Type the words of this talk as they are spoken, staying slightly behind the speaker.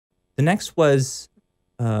The next was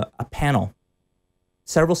a panel.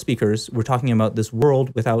 Several speakers were talking about this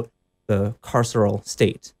world without the carceral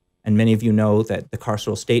state. And many of you know that the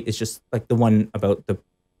carceral state is just like the one about the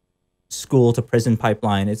school to prison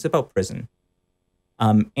pipeline. It's about prison.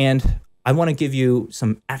 And I want to give you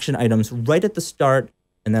some action items right at the start,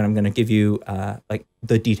 and then I'm going to give you like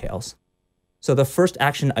the details. So the first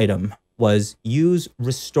action item was use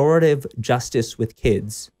restorative justice with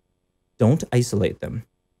kids. Don't isolate them.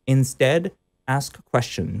 Instead, ask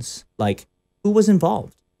questions like, who was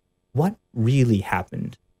involved? What really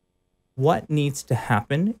happened? What needs to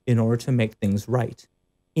happen in order to make things right?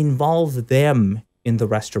 Involve them in the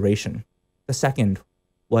restoration. The second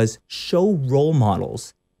was show role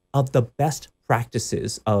models of the best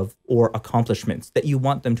practices or accomplishments that you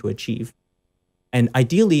want them to achieve. And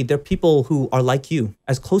ideally, they're people who are like you,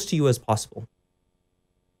 as close to you as possible.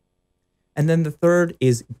 And then the third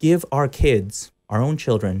is give our kids, our own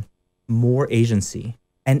children, more agency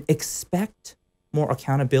and expect more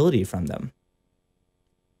accountability from them.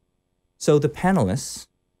 So the panelists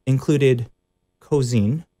included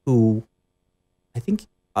Cozine, who I think,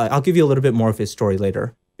 I'll give you a little bit more of his story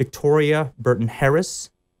later, Victoria Burton Harris,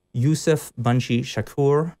 Yusuf Bunchi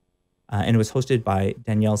Shakur, and it was hosted by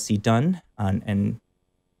Danielle C. Dunn, and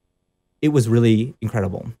it was really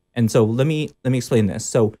incredible. And so let me explain this.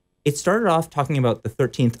 So it started off talking about the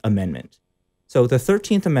 13th Amendment. So the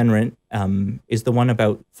 13th Amendment is the one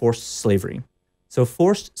about forced slavery. So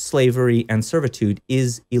forced slavery and servitude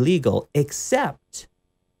is illegal except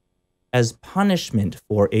as punishment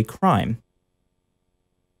for a crime.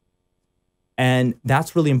 And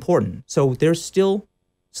that's really important. So there's still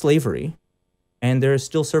slavery and there is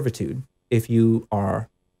still servitude if you are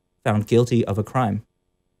found guilty of a crime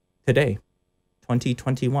today,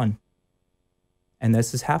 2021. And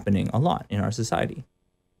this is happening a lot in our society.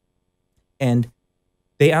 And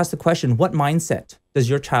they asked the question, what mindset does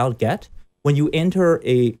your child get when you enter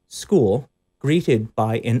a school greeted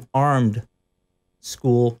by an armed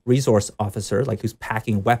school resource officer, like who's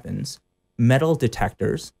packing weapons, metal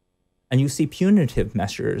detectors, and you see punitive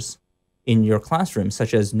measures in your classroom,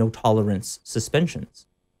 such as no tolerance suspensions?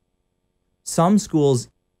 Some schools,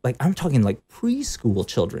 like I'm talking like preschool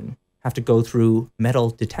children, have to go through metal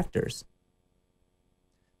detectors.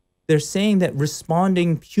 They're saying that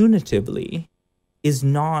responding punitively is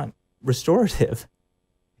not restorative.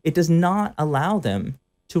 It does not allow them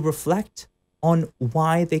to reflect on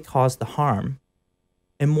why they caused the harm.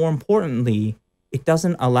 And more importantly, it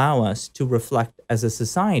doesn't allow us to reflect as a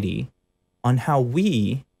society on how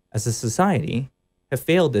we, as a society, have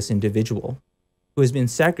failed this individual who has been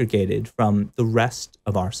segregated from the rest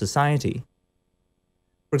of our society.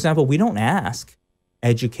 For example, we don't ask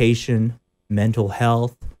education, mental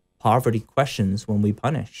health, poverty questions when we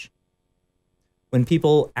punish. When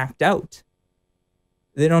people act out,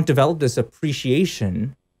 they don't develop this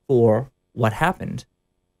appreciation for what happened.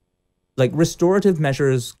 Like restorative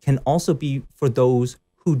measures can also be for those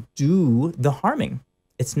who do the harming.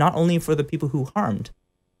 It's not only for the people who harmed.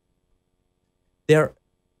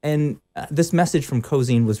 This message from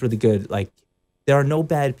Cozine was really good. Like, there are no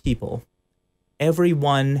bad people.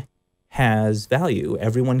 Everyone has value.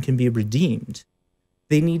 Everyone can be redeemed.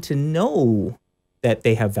 They need to know that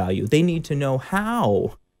they have value. They need to know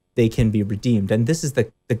how they can be redeemed. And this is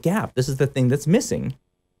the gap. This is the thing that's missing.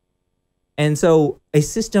 And so a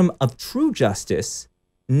system of true justice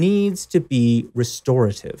needs to be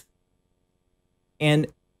restorative. And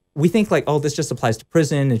we think like, oh, this just applies to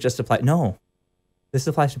prison. It just applies. No, this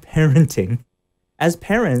applies to parenting. As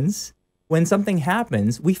parents, when something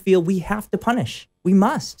happens, we feel we have to punish. We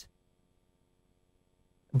must.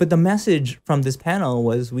 But the message from this panel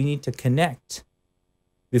was we need to connect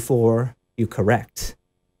before you correct.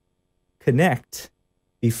 Connect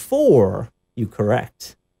before you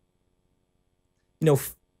correct. You know,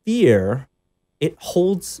 fear, it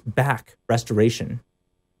holds back restoration.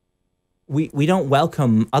 We don't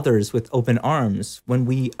welcome others with open arms when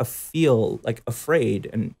we feel like afraid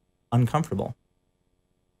and uncomfortable.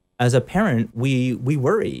 As a parent, we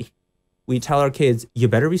worry. We tell our kids, you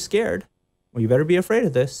better be scared or you better be afraid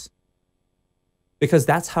of this, because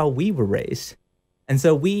that's how we were raised. And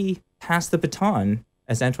so we pass the baton,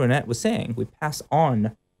 as Antoinette was saying, we pass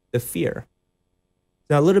on the fear.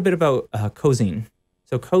 Now, a little bit about Cozine.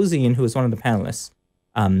 So Cozine, who was one of the panelists,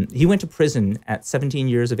 he went to prison at 17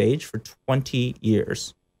 years of age for 20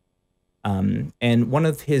 years. And one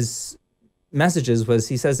of his messages was,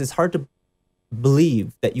 he says, it's hard to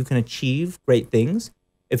believe that you can achieve great things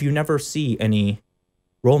if you never see any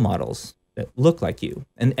role models that look like you.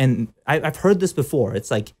 And I've heard this before. It's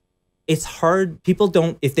like, it's hard. People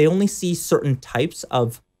don't, if they only see certain types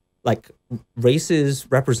of like race is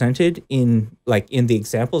represented in the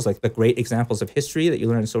examples, like the great examples of history that you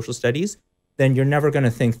learn in social studies, then you're never going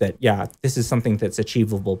to think that, yeah, this is something that's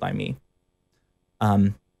achievable by me.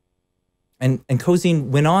 And Cozine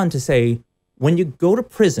went on to say, when you go to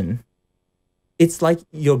prison, it's like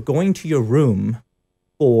you're going to your room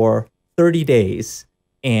for 30 days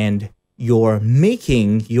and you're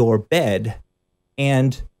making your bed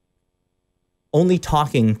and only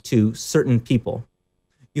talking to certain people.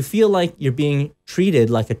 You feel like you're being treated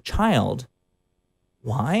like a child.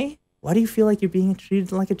 Why? Why do you feel like you're being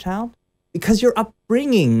treated like a child? Because your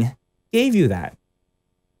upbringing gave you that.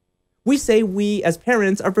 We say we as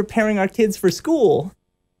parents are preparing our kids for school.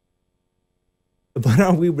 But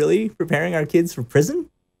are we really preparing our kids for prison?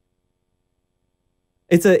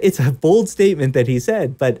 It's a bold statement that he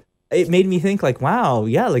said, but it made me think like, wow,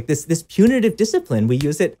 yeah, like this punitive discipline, we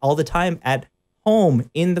use it all the time at home,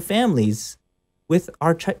 in the families, with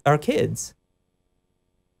our kids.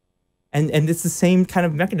 And it's the same kind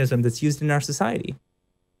of mechanism that's used in our society.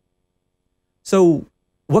 So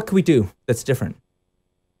what can we do that's different?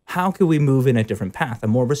 How can we move in a different path, a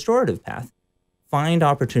more restorative path? Find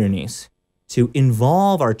opportunities to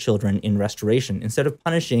involve our children in restoration. Instead of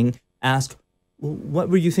punishing, ask, well, what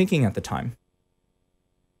were you thinking at the time?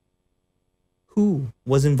 Who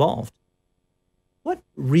was involved? What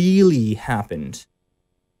really happened?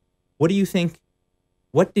 What do you think?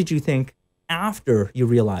 What did you think after you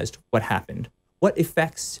realized what happened? What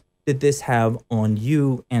effects did this have on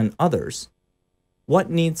you and others? What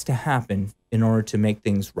needs to happen in order to make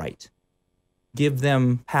things right? Give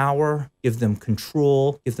them power, give them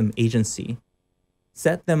control, give them agency.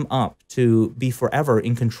 Set them up to be forever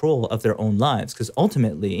in control of their own lives, because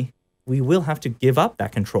ultimately, we will have to give up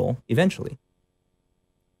that control eventually.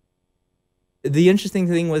 The interesting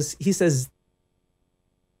thing was, he says,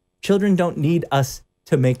 children don't need us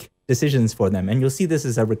to make decisions for them. And you'll see this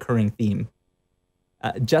as a recurring theme.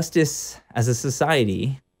 Justice as a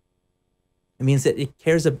society, it means that it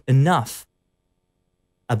cares enough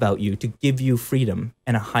about you to give you freedom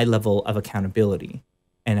and a high level of accountability.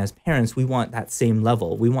 And as parents, we want that same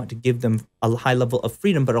level. We want to give them a high level of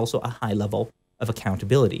freedom, but also a high level of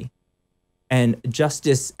accountability. And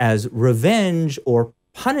justice as revenge or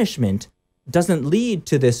punishment doesn't lead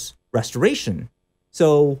to this restoration.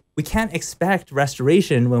 So we can't expect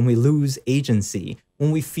restoration when we lose agency,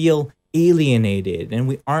 when we feel alienated and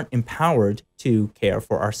we aren't empowered to care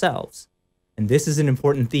for ourselves. And this is an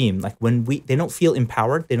important theme. Like when they don't feel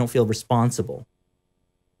empowered, they don't feel responsible.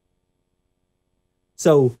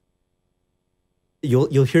 So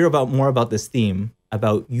you'll hear more about this theme,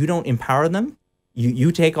 about you don't empower them,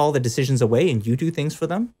 you take all the decisions away and you do things for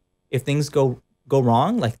them. If things go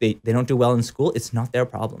wrong, like they don't do well in school, it's not their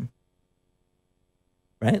problem.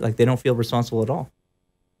 Right? Like they don't feel responsible at all.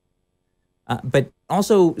 But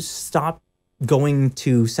also stop going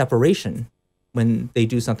to separation when they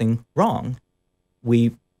do something wrong.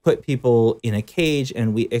 We put people in a cage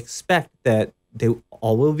and we expect that they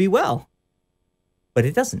all will be well. But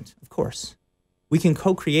it doesn't, of course. We can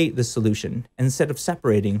co-create the solution, and instead of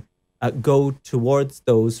separating, go towards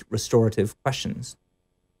those restorative questions.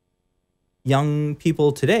 Young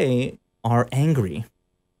people today are angry,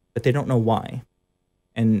 but they don't know why.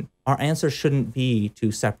 And our answer shouldn't be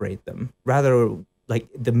to separate them. Rather, like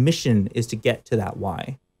the mission is to get to that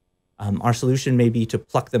why. Our solution may be to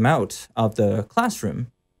pluck them out of the classroom.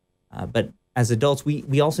 But as adults,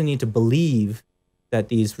 we also need to believe that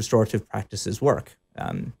these restorative practices work.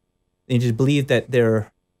 They need to believe that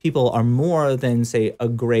their people are more than, say, a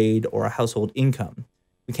grade or a household income.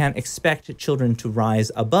 We can't expect children to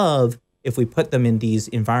rise above if we put them in these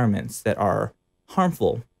environments that are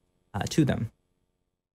harmful to them.